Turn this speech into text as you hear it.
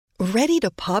Ready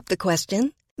to pop the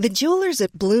question? The jewelers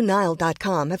at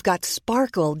BlueNile.com have got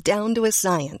sparkle down to a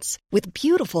science with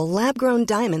beautiful lab-grown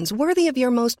diamonds worthy of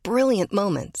your most brilliant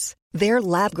moments. Their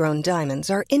lab-grown diamonds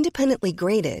are independently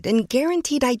graded and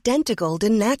guaranteed identical to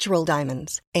natural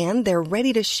diamonds, and they're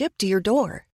ready to ship to your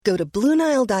door. Go to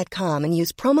BlueNile.com and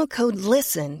use promo code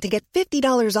LISTEN to get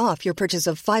 $50 off your purchase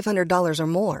of $500 or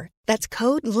more. That's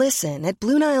code LISTEN at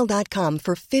BlueNile.com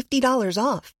for $50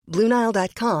 off.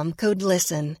 BlueNile.com, code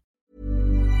LISTEN.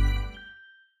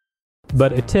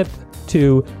 But a tip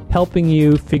to helping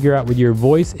you figure out what your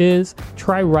voice is,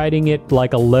 try writing it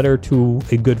like a letter to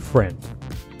a good friend.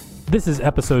 This is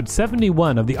episode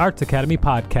 71 of the Arts Academy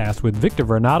podcast with Victor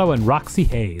Varnado and Roxy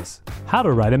Hayes. How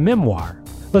to write a memoir.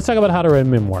 Let's talk about how to write a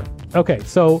memoir. Okay,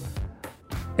 so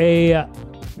a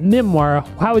memoir,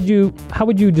 how would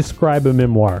you describe a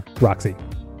memoir, Roxy?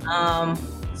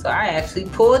 So I actually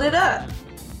pulled it up.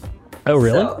 Oh,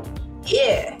 really? So,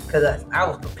 yeah, because I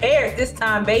was prepared this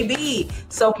time, baby.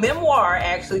 So memoir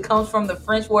actually comes from the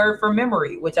French word for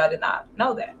memory, which I did not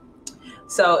know that.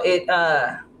 So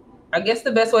I guess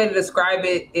the best way to describe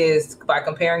it is by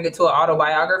comparing it to an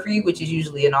autobiography, which is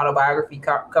usually an autobiography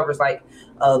covers like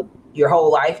your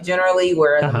whole life generally,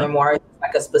 whereas a memoir is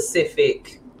like a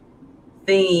specific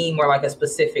theme or like a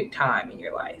specific time in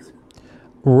your life.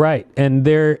 Right. And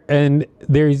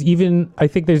there's even, I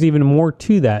think there's even more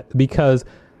to that, because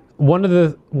one of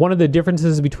the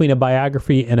differences between a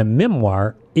biography and a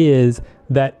memoir is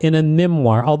that in a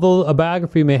memoir, although a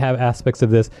biography may have aspects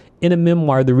of this, in a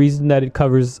memoir, the reason that it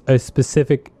covers a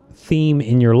specific theme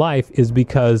in your life is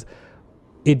because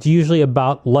it's usually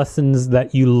about lessons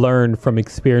that you learn from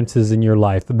experiences in your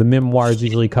life. The memoirs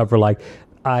usually cover like,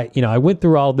 I went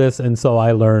through all this, and so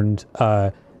I learned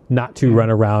not to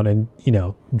run around and,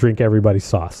 drink everybody's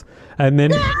sauce. And then,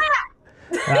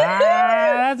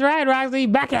 that's right, Roxy,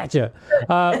 back at you.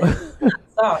 But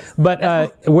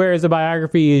whereas a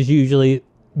biography is usually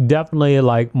definitely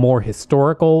like more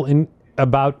historical and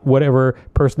about whatever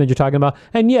person that you're talking about.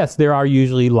 And yes, there are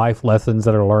usually life lessons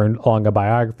that are learned along a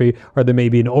biography, or there may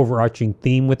be an overarching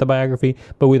theme with the biography.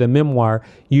 But with a memoir,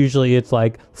 usually it's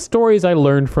like stories I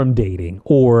learned from dating,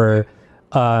 or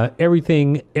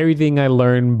everything I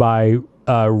learned by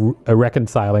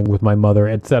reconciling with my mother,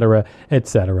 etc.,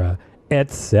 etc.,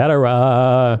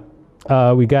 etc.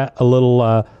 We got a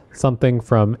little something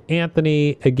from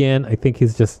Anthony again. I think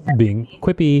he's just being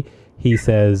quippy. He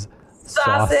says,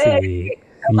 saucy.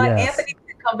 Like yes. Anthony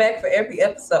can come back for every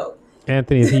episode.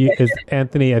 Anthony,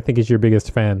 I think, is your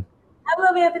biggest fan. I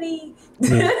love Anthony.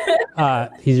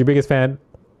 He's your biggest fan.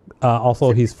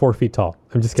 Also, he's 4 feet tall.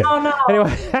 I'm just kidding. Oh no.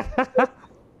 Anyway,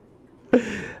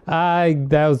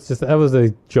 that was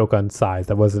a joke on size.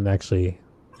 That wasn't actually.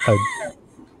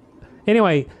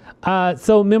 Anyway,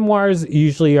 so memoirs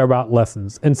usually are about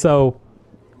lessons, and so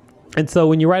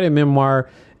when you write a memoir,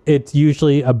 it's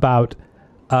usually about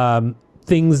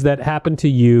things that happen to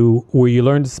you where you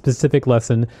learned a specific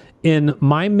lesson. In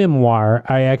my memoir,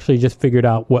 I actually just figured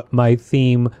out what my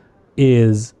theme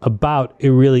is about. It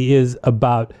really is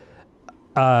about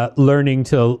learning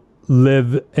to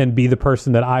live and be the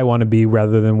person that I want to be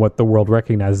rather than what the world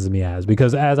recognizes me as.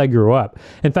 Because as I grew up,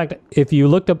 in fact, if you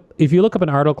look up an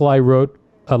article I wrote,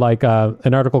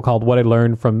 an article called "What I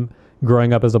Learned from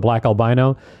Growing Up as a Black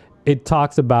Albino," it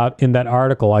talks about, in that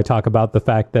article, I talk about the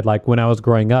fact that like when I was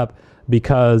growing up,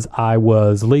 because I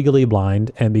was legally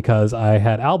blind and because I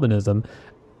had albinism,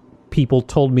 people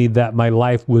told me that my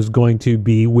life was going to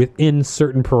be within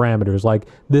certain parameters. Like,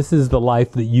 this is the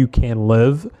life that you can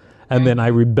live. And then I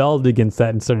rebelled against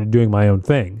that and started doing my own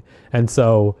thing. And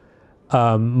so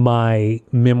my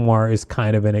memoir is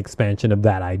kind of an expansion of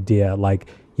that idea. Like,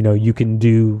 you can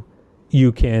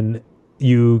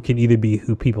either be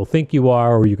who people think you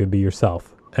are, or you can be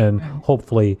yourself. And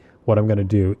hopefully what I'm going to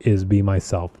do is be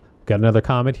myself. Got another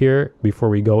comment here before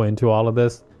we go into all of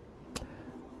this.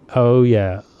 Oh,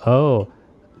 yeah. Oh,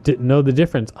 didn't know the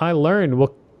difference. I learned.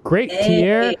 Well, great,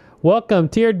 Tier. Welcome,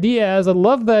 Tier Diaz. I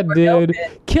love that dude.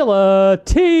 Killer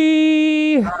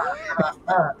T.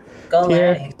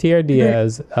 Tier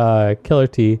Diaz. Killer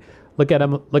T. Look at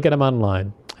him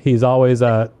online. He's always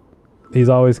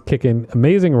kicking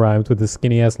amazing rhymes with his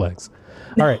skinny ass legs.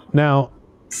 All right, now,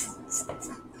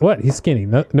 what? He's skinny.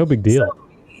 No big deal.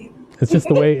 It's just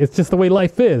the way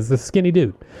life is. The skinny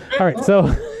dude. All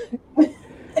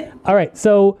right,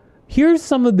 so here's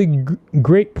some of the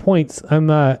great points.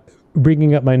 I'm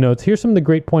bringing up my notes. Here's some of the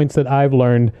great points that I've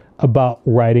learned about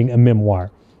writing a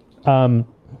memoir.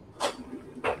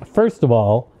 First of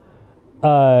all,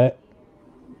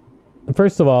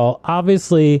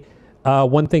 obviously,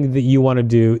 one thing that you want to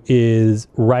do is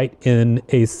write in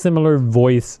a similar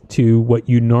voice to what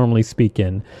you normally speak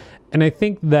in. And I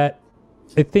think that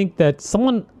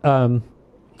someone, I'm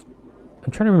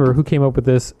trying to remember who came up with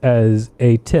this as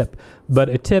a tip, but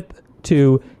a tip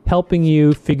to helping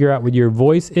you figure out what your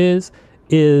voice is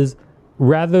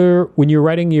rather, when you're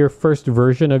writing your first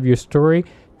version of your story,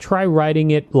 try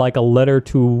writing it like a letter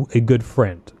to a good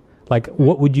friend. Like,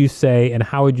 what would you say and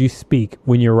how would you speak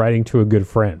when you're writing to a good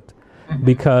friend?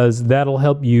 Because that'll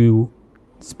help you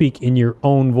speak in your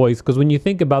own voice. Because when you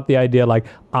think about the idea, like,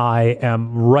 I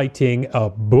am writing a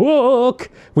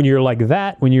book, when you're like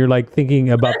that, when you're like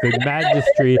thinking about the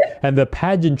magistry and the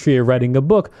pageantry of writing a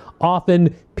book,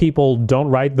 often people don't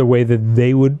write the way that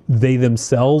they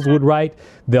themselves would write.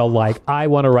 They'll like, I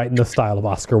want to write in the style of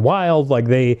Oscar Wilde. Like,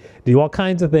 they do all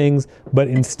kinds of things. But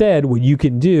instead, what you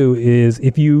can do is,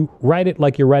 if you write it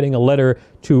like you're writing a letter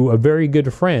to a very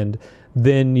good friend,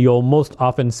 then you'll most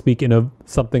often speak in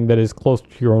something that is close to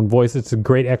your own voice. It's a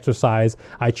great exercise.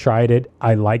 I tried it.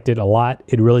 I liked it a lot.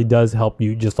 It really does help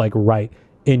you just like write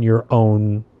in your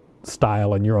own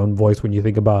style and your own voice when you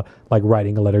think about like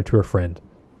writing a letter to a friend.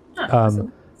 That's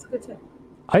a good tip.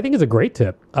 I think it's a great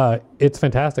tip. It's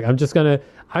fantastic. I'm just gonna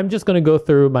go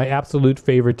through my absolute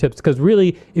favorite tips, because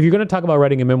really, if you're gonna talk about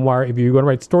writing a memoir, if you're gonna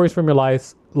write stories from your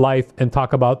life and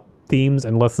talk about themes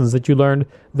and lessons that you learned,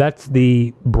 that's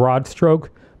the broad stroke.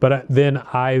 But then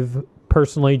I've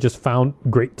personally just found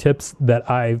great tips that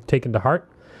I've taken to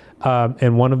heart.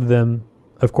 And one of them,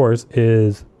 of course,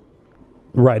 is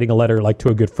writing a letter like to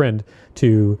a good friend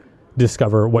to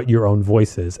discover what your own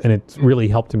voice is. And it's really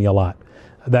helped me a lot.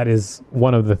 That is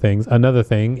one of the things. Another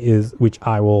thing is, which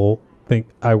I will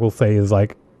say is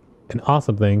like an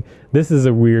awesome thing. This is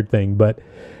a weird thing, but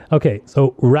okay,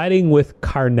 so writing with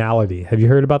carnality. Have you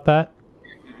heard about that?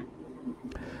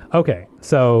 Okay,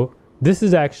 so this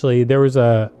is actually, there was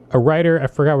a writer, I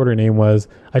forgot what her name was.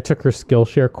 I took her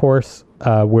Skillshare course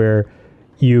where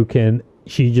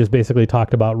she just basically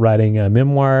talked about writing a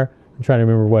memoir. I'm trying to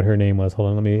remember what her name was. Hold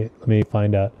on, let me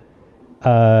find out.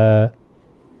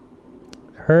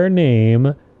 Her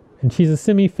name, and she's a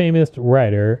semi-famous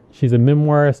writer. She's a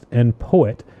memoirist and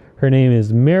poet. Her name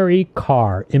is Mary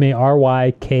Karr,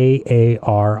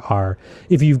 Marykkarr.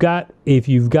 If you've got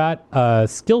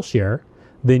Skillshare,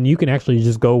 then you can actually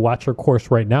just go watch her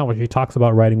course right now where she talks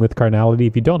about writing with carnality.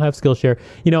 If you don't have Skillshare,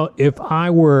 if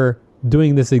I were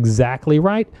doing this exactly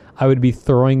right, I would be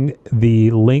throwing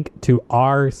the link to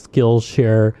our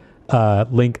Skillshare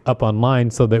link up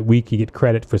online so that we could get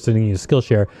credit for sending you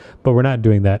Skillshare. But we're not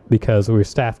doing that because we're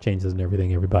staff changes and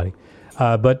everything, everybody.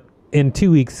 But in 2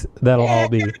 weeks,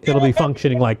 it'll be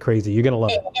functioning like crazy. You're going to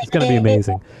love it. It's going to be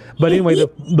amazing. But anyway,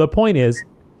 the point is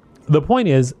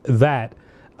that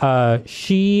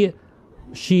she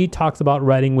talks about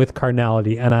writing with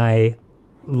carnality, and I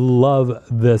love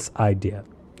this idea.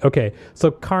 Okay,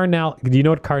 so do you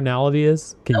know what carnality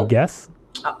is? Can you guess?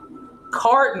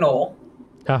 Cardinal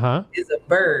is a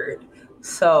bird.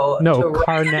 So no,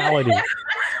 carnality.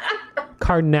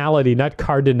 Carnality, not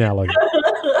cardinality.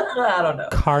 I don't know.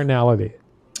 Carnality.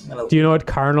 Do you know what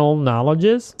carnal knowledge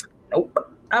is? Nope.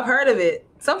 I've heard of it.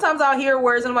 Sometimes I'll hear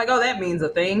words and I'm like, oh, that means a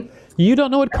thing. You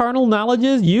don't know what carnal knowledge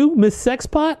is? You, Miss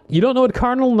Sexpot? You don't know what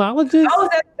carnal knowledge is? Oh, is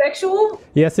that sexual?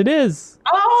 Yes, it is.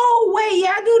 Oh, wait,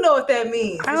 yeah, I do know what that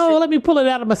means. Oh, let me pull it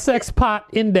out of my Sexpot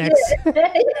index.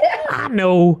 Yeah. I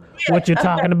know what you're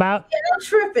talking about. Yeah, I'm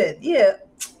tripping. Yeah.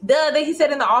 Duh, he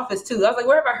said in the office too. I was like,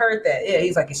 where have I heard that? Yeah,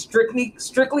 he's like, it's strictly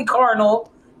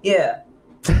carnal. Yeah.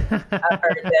 I've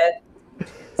heard that.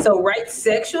 So write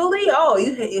sexually? Oh,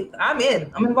 I'm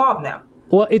involved now.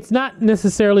 Well, it's not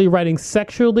necessarily writing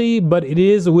sexually, but it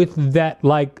is with that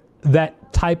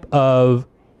type of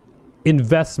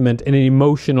investment in an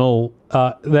emotional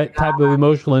that type of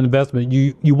emotional investment.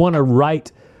 You want to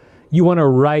write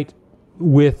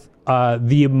with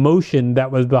the emotion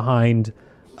that was behind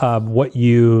what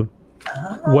you're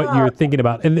thinking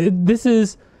about. And this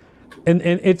is and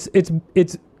it's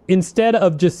instead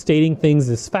of just stating things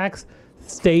as facts,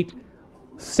 state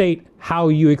how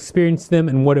you experience them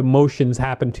and what emotions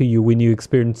happen to you when you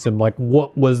experience them. Like,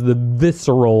 what was the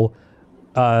visceral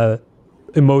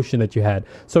emotion that you had?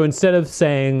 So instead of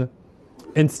saying,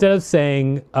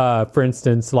 for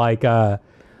instance, like, I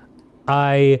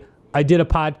did a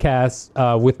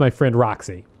podcast with my friend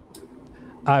Roxy.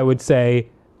 I would say,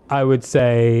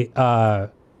 as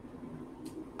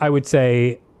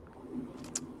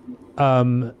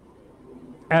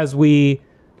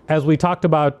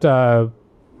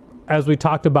we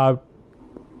talked about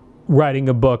writing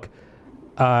a book,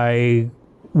 I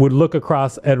would look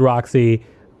across at Roxy,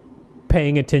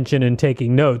 paying attention and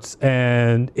taking notes,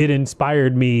 and it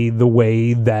inspired me the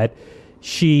way that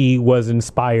she was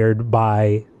inspired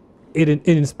by it. It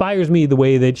inspires me the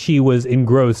way that she was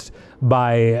engrossed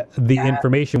by the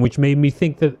information, which made me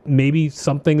think that maybe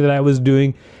something that I was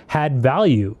doing had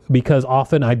value, because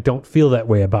often I don't feel that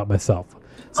way about myself.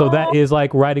 So that is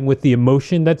like writing with the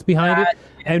emotion that's behind it.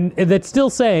 And that's still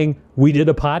saying we did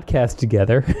a podcast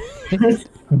together,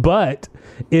 but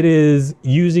it is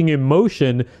using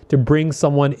emotion to bring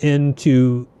someone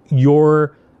into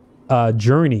your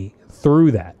journey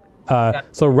through that.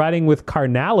 So writing with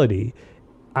carnality,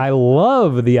 I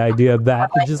love the idea of that.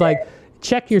 It's just like,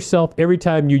 check yourself every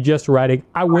time you're just writing,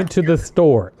 I went to the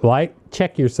store. Like,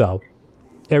 check yourself.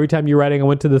 Every time you're writing, I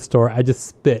went to the store, I just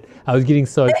spit. I was getting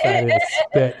so excited, I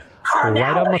spit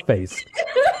right on my face.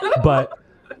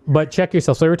 But check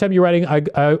yourself. So every time you're writing,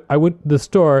 I went to the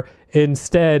store.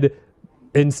 Instead,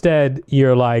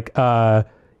 you're like,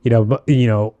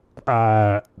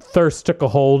 thirst took a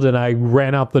hold, and I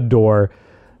ran out the door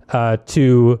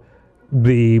to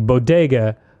the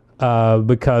bodega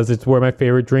because it's where my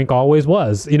favorite drink always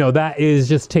was. That is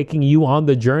just taking you on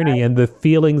the journey and the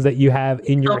feelings that you have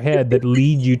in your head that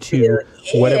lead you to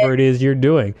whatever it is you're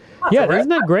doing. Yeah, isn't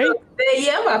that great?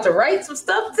 Yeah, I'm about to write some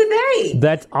stuff today.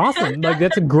 That's awesome. Like,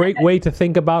 that's a great way to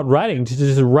think about writing, to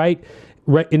just write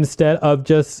instead of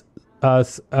just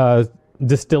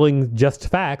distilling just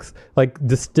facts, like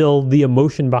distill the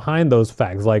emotion behind those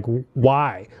facts. Like,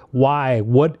 why,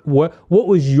 what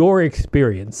was your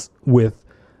experience with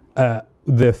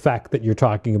the fact that you're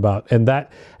talking about? And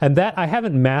that I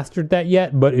haven't mastered that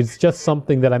yet, but it's just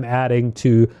something that I'm adding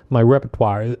to my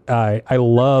repertoire. I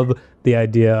love the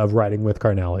idea of writing with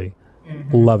carnality.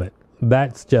 Mm-hmm. Love it.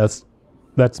 That's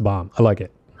bomb. I like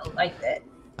it. I like that.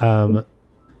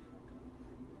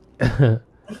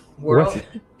 World.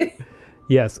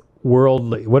 Yes,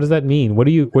 worldly. What does that mean? What are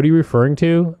you referring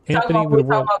to, Anthony? We're talking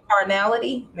about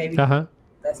carnality. Maybe.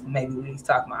 That's maybe what he's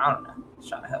talking about. I don't know. Just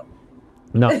trying to help.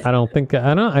 No, I don't think.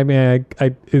 I don't. I mean,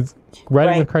 it's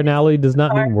writing with carnality does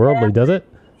not mean worldly, does it?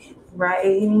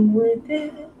 Writing with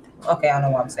it. Okay, I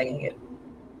know why I'm saying it.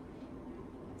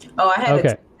 Oh, I have it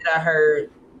that I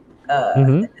heard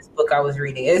in this book I was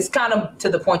reading. It's kind of to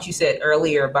the point you said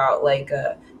earlier about like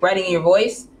writing in your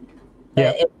voice.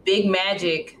 Yeah. Big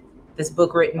Magic, this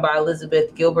book written by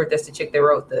Elizabeth Gilbert, that's the chick that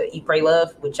wrote the Eat, Pray,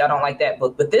 Love, which I don't like that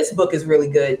book, but this book is really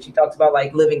good. She talks about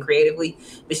like living creatively,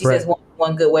 but she says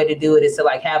one good way to do it is to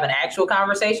like have an actual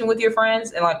conversation with your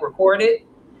friends and like record it,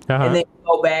 and then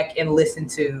go back and listen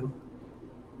to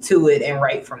it and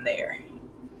write from there.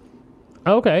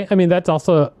 Okay. I mean,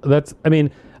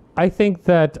 I think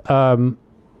that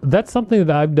that's something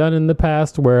that I've done in the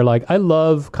past where like I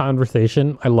love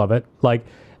conversation. I love it. Like,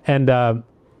 and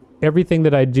everything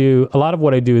that I do, a lot of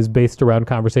what I do is based around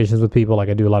conversations with people. Like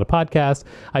I do a lot of podcasts.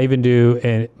 I even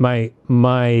do my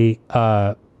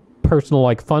personal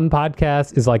like fun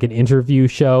podcast is like an interview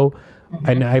show. Mm-hmm.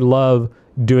 And I love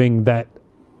doing that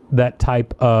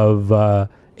type of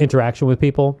interaction with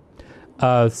people.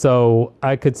 So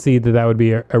I could see that would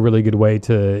be a really good way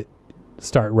to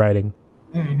start writing.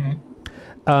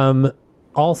 Mm-hmm.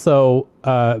 Also,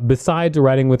 besides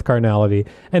writing with carnality,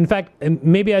 in fact,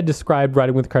 maybe I described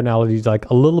writing with carnality like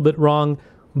a little bit wrong,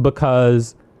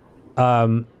 because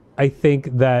I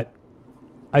think that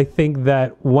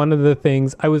one of the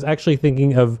things I was actually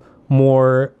thinking of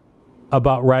more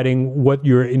about writing what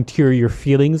your interior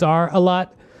feelings are a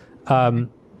lot,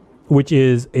 which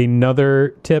is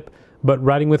another tip. But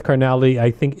writing with carnality,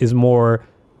 I think, is more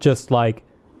just like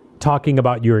talking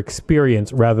about your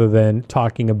experience rather than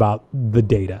talking about the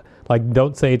data. Like,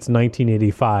 don't say it's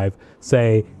 1985.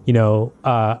 Say,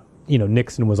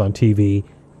 Nixon was on TV,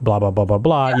 blah, blah, blah, blah,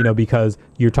 blah, because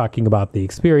you're talking about the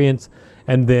experience.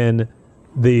 And then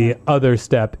the other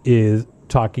step is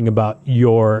talking about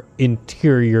your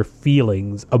interior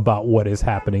feelings about what is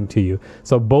happening to you.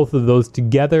 So both of those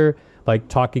together, like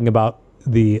talking about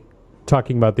the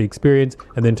experience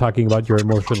and then talking about your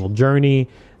emotional journey,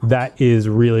 that is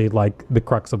really like the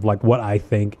crux of like what I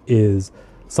think is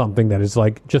something that is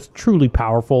like just truly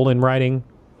powerful in writing.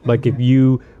 Like if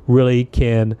you really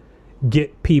can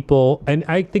get people, and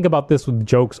I think about this with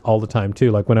jokes all the time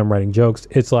too. Like when I'm writing jokes,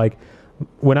 it's like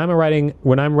when I'm writing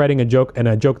a joke, and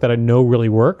a joke that I know really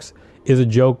works is a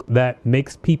joke that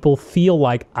makes people feel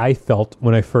like I felt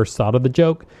when I first thought of the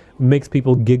joke, makes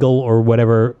people giggle or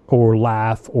whatever, or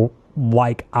laugh, or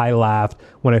like I laughed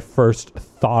when I first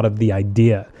thought of the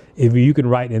idea. If you can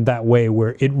write in that way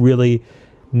where it really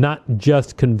not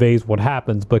just conveys what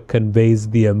happens, but conveys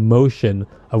the emotion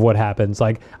of what happens.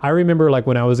 Like I remember like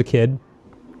when I was a kid,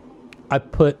 I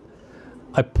put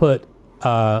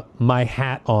my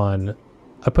hat on.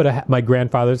 I put my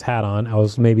grandfather's hat on. I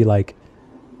was maybe like,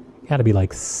 had to be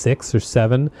like 6 or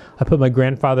 7. I put my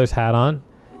grandfather's hat on,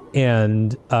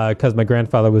 and because my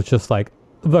grandfather was just like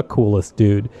the coolest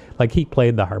dude. Like, he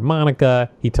played the harmonica,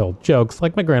 he told jokes.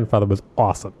 Like, my grandfather was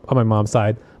awesome on my mom's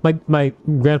side. My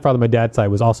grandfather, my dad's side,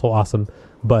 was also awesome,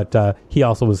 but he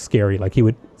also was scary. Like, he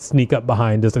would sneak up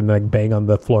behind us and like bang on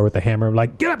the floor with a hammer,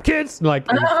 like, get up, kids! And, like,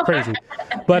 it was crazy.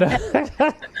 But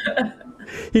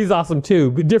he's awesome too,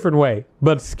 but different way,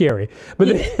 but scary. But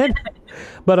then,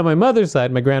 but on my mother's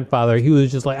side, my grandfather, he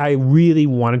was just like, I really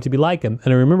wanted to be like him.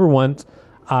 And I remember once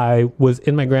I was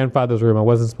in my grandfather's room. I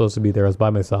wasn't supposed to be there. I was by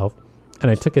myself. And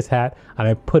I took his hat and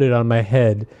I put it on my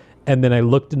head. And then I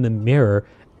looked in the mirror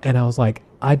and I was like,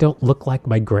 I don't look like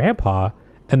my grandpa.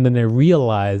 And then I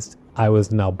realized I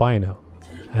was an albino.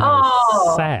 And I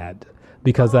was sad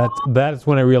because that's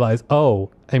when I realized, oh,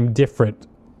 I'm different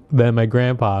than my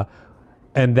grandpa.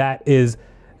 And that is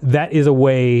a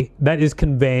way, that is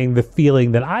conveying the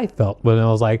feeling that I felt when I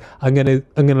was like, I'm gonna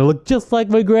look just like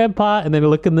my grandpa, and then I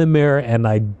look in the mirror and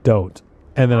I don't,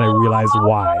 and then I realize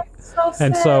why. So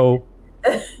and sad. so,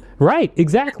 right,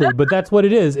 exactly. But that's what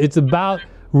it is. It's about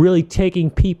really taking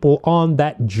people on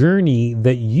that journey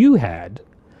that you had,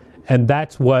 and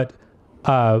that's what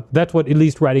at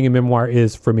least writing a memoir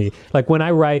is for me. Like when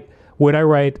I write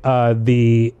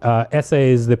the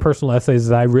essays, the personal essays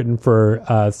that I've written for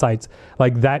sites,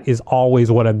 like that is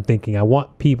always what I'm thinking. I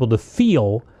want people to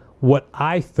feel what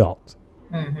I felt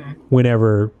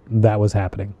whenever that was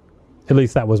happening. At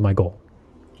least that was my goal.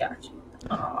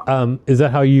 Gotcha. Is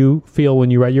that how you feel when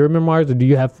you write your memoirs, or do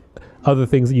you have other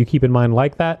things that you keep in mind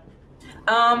like that?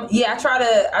 Yeah,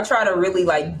 I try to really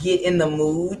like get in the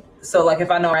mood. So like if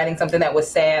I know I'm writing something that was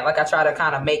sad, like I try to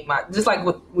kind of make just like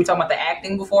what we talked about the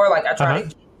acting before, like I try to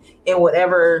get in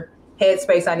whatever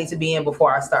headspace I need to be in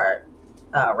before I start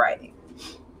writing.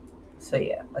 So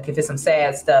yeah, like if it's some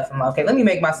sad stuff, I'm like, okay, let me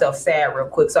make myself sad real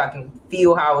quick so I can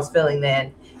feel how I was feeling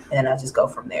then, and then I just go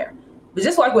from there. But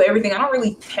just like with everything, I don't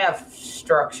really have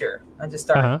structure. I just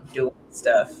start doing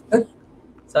stuff.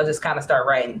 So I just kind of start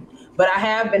writing. But I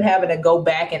have been having to go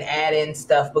back and add in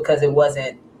stuff because it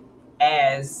wasn't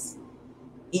as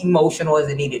emotional as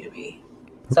it needed to be.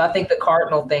 So I think the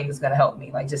cardinal thing is going to help me,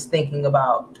 like just thinking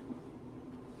about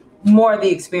more of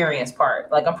the experience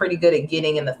part. Like I'm pretty good at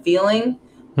getting in the feeling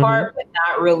part, but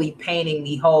not really painting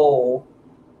the whole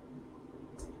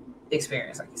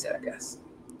experience, like you said, I guess.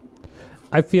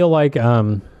 I feel like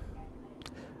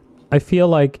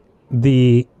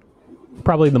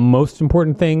probably the most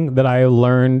important thing that I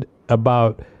learned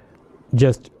about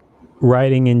just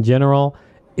writing in general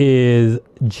is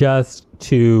just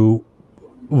to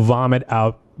vomit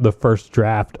out the first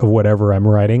draft of whatever I'm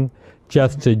writing.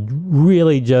 Just to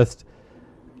really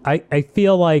I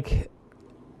feel like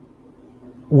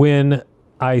when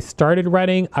I started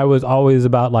writing, I was always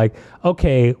about like,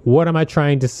 okay, what am I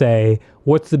trying to say?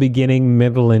 What's the beginning,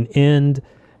 middle, and end?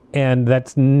 And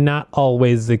that's not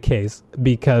always the case,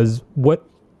 because what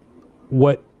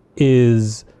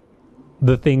is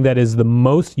the thing that is the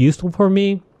most useful for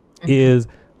me is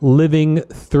living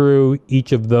through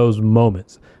each of those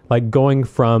moments, like going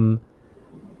from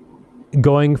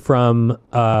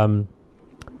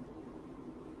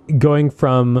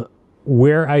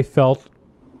where I felt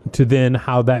to then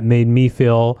how that made me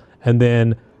feel, and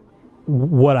then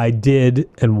what I did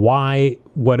and why,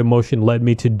 what emotion led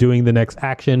me to doing the next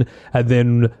action, and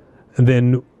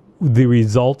then the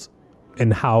result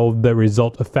and how the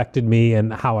result affected me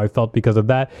and how I felt because of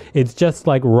that. It's just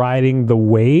like riding the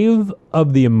wave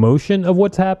of the emotion of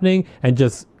what's happening and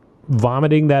just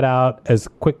vomiting that out as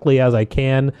quickly as I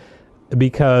can,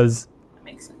 because That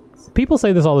makes sense. people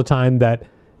say this all the time, that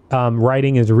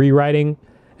writing is rewriting,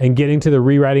 and getting to the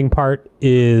rewriting part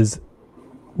is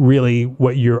really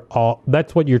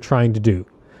that's what you're trying to do,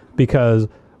 because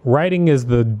writing is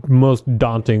the most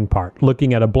daunting part.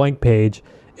 Looking at a blank page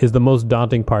is the most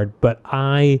daunting part. But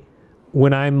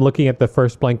when I'm looking at the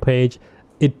first blank page,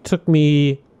 it took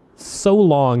me so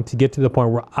long to get to the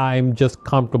point where I'm just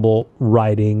comfortable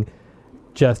writing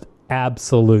just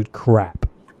absolute crap.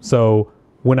 So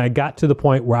when I got to the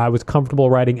point where I was comfortable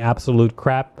writing absolute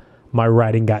crap, my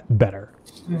writing got better.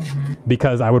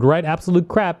 Because I would write absolute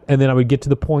crap, and then I would get to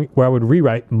the point where I would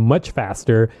rewrite much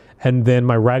faster, and then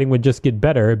my writing would just get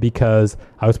better because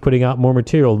I was putting out more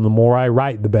material, and the more I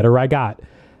write, the better I got.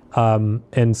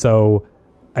 And so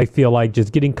I feel like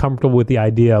just getting comfortable with the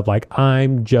idea of like,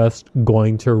 I'm just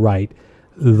going to write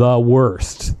the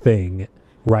worst thing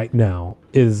right now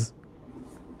is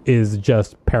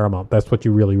just paramount. That's what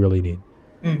you really, really need.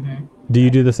 Do you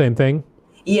do the same thing?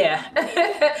 Yeah.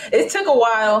 It took a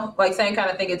while, like same kind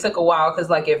of thing. It took a while because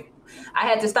like if I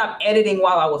had to stop editing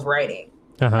while I was writing.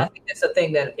 I think that's a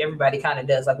thing that everybody kind of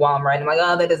does. Like while I'm writing, I'm like,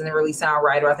 oh, that doesn't really sound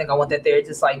right, or I think I want that there.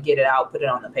 Just like get it out, put it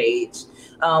on the page.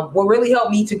 What really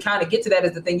helped me to kind of get to that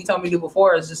is the thing you told me to do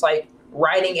before is just like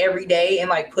writing every day and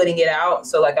like putting it out.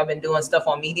 So like I've been doing stuff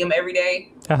on Medium every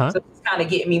day. So it's kind of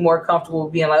getting me more comfortable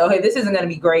being like, okay, this isn't going to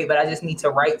be great, but I just need to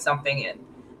write something and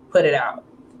put it out.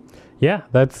 Yeah,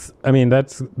 that's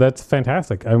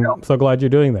fantastic. I'm so glad you're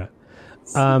doing that.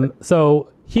 So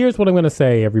here's what I'm going to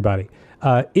say, everybody.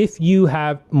 If you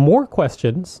have more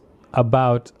questions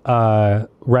about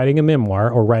writing a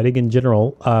memoir or writing in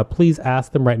general, please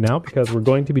ask them right now because we're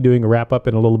going to be doing a wrap up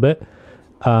in a little bit.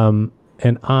 What am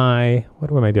I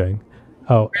doing?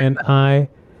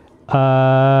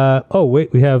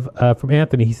 We have from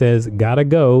Anthony. He says, gotta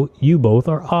go. You both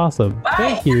are awesome. Bye.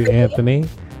 Thank you, Anthony.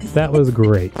 That was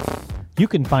great. You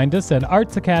can find us at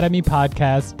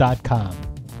artsacademypodcast.com.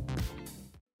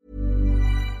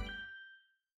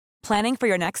 Planning for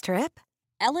your next trip?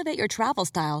 Elevate your travel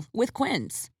style with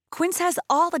Quince. Quince has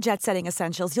all the jet-setting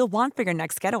essentials you'll want for your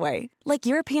next getaway, like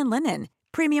European linen,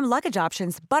 premium luggage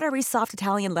options, buttery soft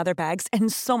Italian leather bags,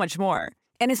 and so much more.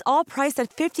 And is all priced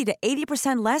at 50 to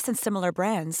 80% less than similar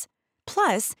brands.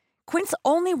 Plus, Quince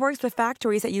only works with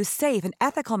factories that use safe and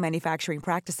ethical manufacturing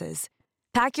practices.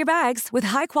 Pack your bags with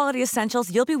high-quality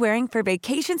essentials you'll be wearing for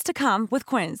vacations to come with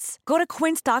Quince. Go to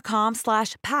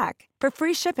quince.com/pack for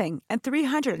free shipping and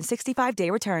 365-day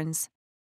returns.